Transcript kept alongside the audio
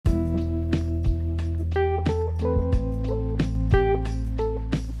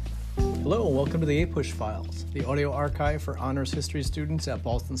Welcome to the APUSH Files, the audio archive for honors history students at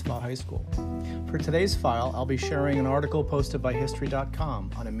Ballston Spa High School. For today's file, I'll be sharing an article posted by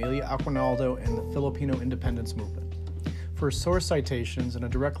History.com on Emilio, Aguinaldo, and the Filipino independence movement. For source citations and a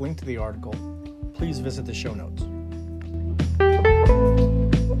direct link to the article, please visit the show notes.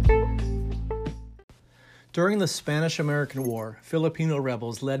 During the Spanish-American War, Filipino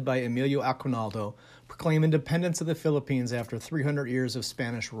rebels led by Emilio Aguinaldo proclaimed independence of the Philippines after 300 years of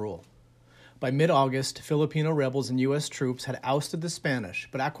Spanish rule. By mid-August, Filipino rebels and U.S. troops had ousted the Spanish,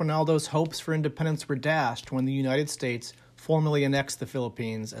 but Aguinaldo's hopes for independence were dashed when the United States formally annexed the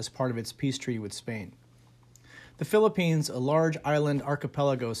Philippines as part of its peace treaty with Spain. The Philippines, a large island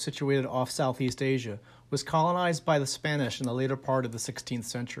archipelago situated off Southeast Asia, was colonized by the Spanish in the later part of the 16th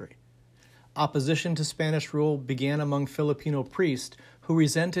century. Opposition to Spanish rule began among Filipino priests who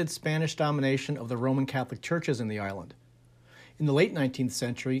resented Spanish domination of the Roman Catholic churches in the island. In the late 19th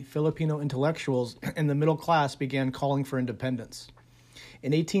century, Filipino intellectuals and the middle class began calling for independence.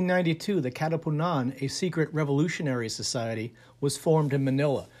 In 1892, the Katipunan, a secret revolutionary society, was formed in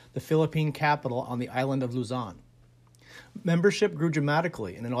Manila, the Philippine capital on the island of Luzon. Membership grew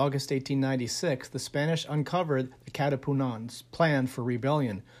dramatically, and in August 1896, the Spanish uncovered the Katipunan's plan for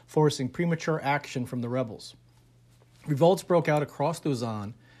rebellion, forcing premature action from the rebels. Revolts broke out across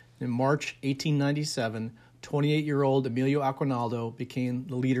Luzon. In March 1897, 28-year-old Emilio Aguinaldo became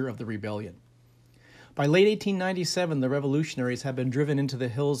the leader of the rebellion. By late 1897, the revolutionaries had been driven into the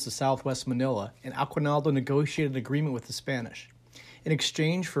hills of southwest Manila, and Aguinaldo negotiated an agreement with the Spanish. In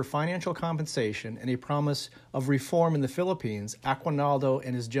exchange for financial compensation and a promise of reform in the Philippines, Aguinaldo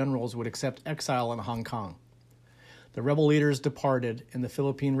and his generals would accept exile in Hong Kong. The rebel leaders departed, and the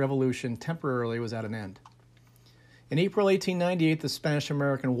Philippine Revolution temporarily was at an end. In April 1898, the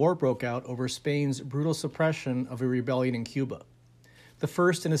Spanish-American War broke out over Spain's brutal suppression of a rebellion in Cuba. The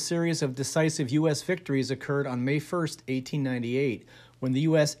first in a series of decisive U.S. victories occurred on May 1, 1898, when the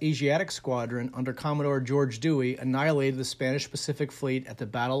U.S. Asiatic Squadron under Commodore George Dewey annihilated the Spanish Pacific Fleet at the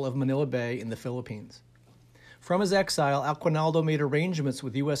Battle of Manila Bay in the Philippines. From his exile, Aguinaldo made arrangements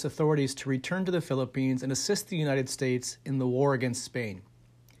with U.S. authorities to return to the Philippines and assist the United States in the war against Spain.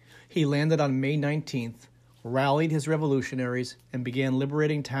 He landed on May 19th, rallied his revolutionaries, and began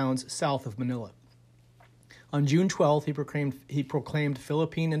liberating towns south of Manila. On June 12th, he proclaimed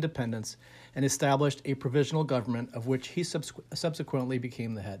Philippine independence and established a provisional government of which he subsequently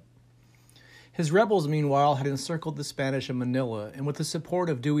became the head. His rebels, meanwhile, had encircled the Spanish in Manila, and with the support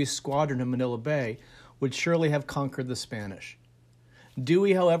of Dewey's squadron in Manila Bay, would surely have conquered the Spanish.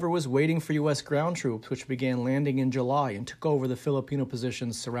 Dewey, however, was waiting for U.S. ground troops, which began landing in July and took over the Filipino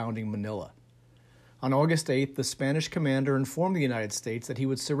positions surrounding Manila. On August 8th, the Spanish commander informed the United States that he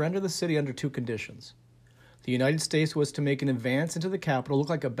would surrender the city under two conditions. The United States was to make an advance into the capital look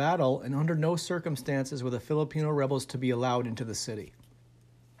like a battle, and under no circumstances were the Filipino rebels to be allowed into the city.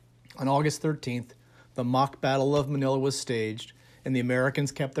 On August 13th, the mock Battle of Manila was staged, and the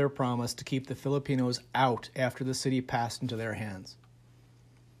Americans kept their promise to keep the Filipinos out after the city passed into their hands.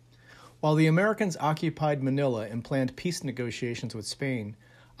 While the Americans occupied Manila and planned peace negotiations with Spain,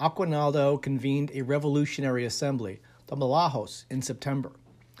 Aguinaldo convened a revolutionary assembly, the Malahos, in September.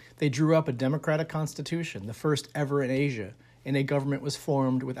 They drew up a democratic constitution, the first ever in Asia, and a government was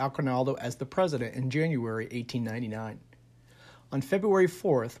formed with Aguinaldo as the president in January 1899. On February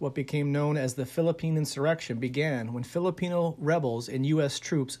 4th, what became known as the Philippine Insurrection began when Filipino rebels and U.S.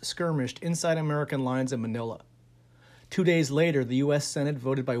 troops skirmished inside American lines in Manila. 2 days later, the U.S. Senate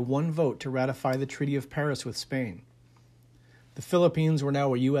voted by one vote to ratify the Treaty of Paris with Spain. The Philippines were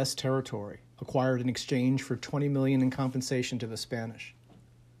now a U.S. territory, acquired in exchange for $20 million in compensation to the Spanish.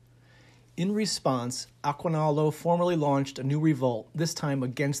 In response, Aguinaldo formally launched a new revolt, this time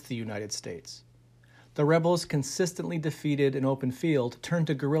against the United States. The rebels, consistently defeated in open field, turned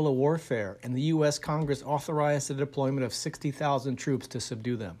to guerrilla warfare, and the U.S. Congress authorized the deployment of 60,000 troops to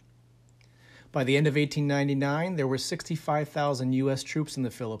subdue them. By the end of 1899, there were 65,000 U.S. troops in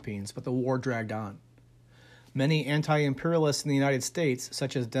the Philippines, but the war dragged on. Many anti-imperialists in the United States,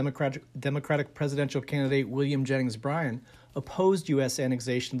 such as Democratic presidential candidate William Jennings Bryan, opposed U.S.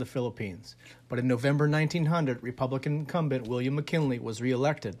 annexation of the Philippines, but in November 1900, Republican incumbent William McKinley was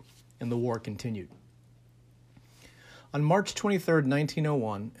reelected, and the war continued. On March 23,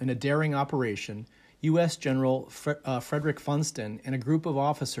 1901, in a daring operation, U.S. General Frederick Funston and a group of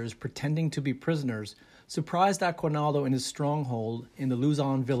officers pretending to be prisoners surprised Aguinaldo in his stronghold in the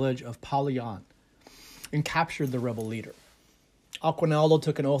Luzon village of Palayan and captured the rebel leader. Aguinaldo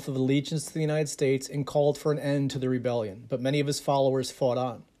took an oath of allegiance to the United States and called for an end to the rebellion, but many of his followers fought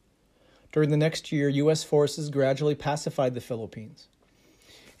on. During the next year, U.S. forces gradually pacified the Philippines.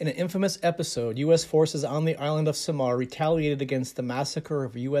 In an infamous episode, U.S. forces on the island of Samar retaliated against the massacre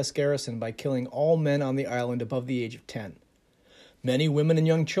of a U.S. garrison by killing all men on the island above the age of 10. Many women and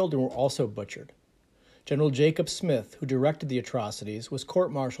young children were also butchered. General Jacob Smith, who directed the atrocities, was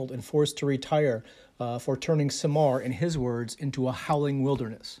court-martialed and forced to retire for turning Samar, in his words, into a howling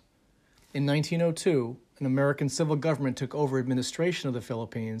wilderness. In 1902, an American civil government took over administration of the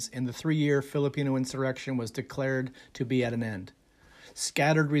Philippines, and the 3-year Filipino insurrection was declared to be at an end.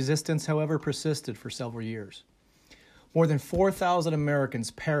 Scattered resistance, however, persisted for several years. More than 4,000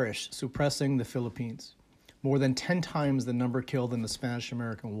 Americans perished suppressing the Philippines, more than 10 times the number killed in the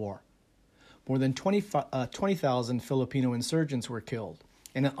Spanish-American War. More than 20,000 Filipino insurgents were killed,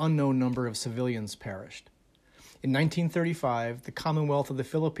 and an unknown number of civilians perished. In 1935, the Commonwealth of the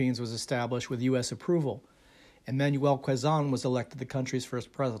Philippines was established with U.S. approval, and Manuel Quezon was elected the country's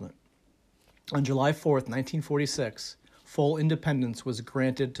first president. On July 4, 1946, full independence was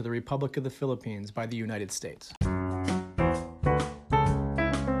granted to the Republic of the Philippines by the United States.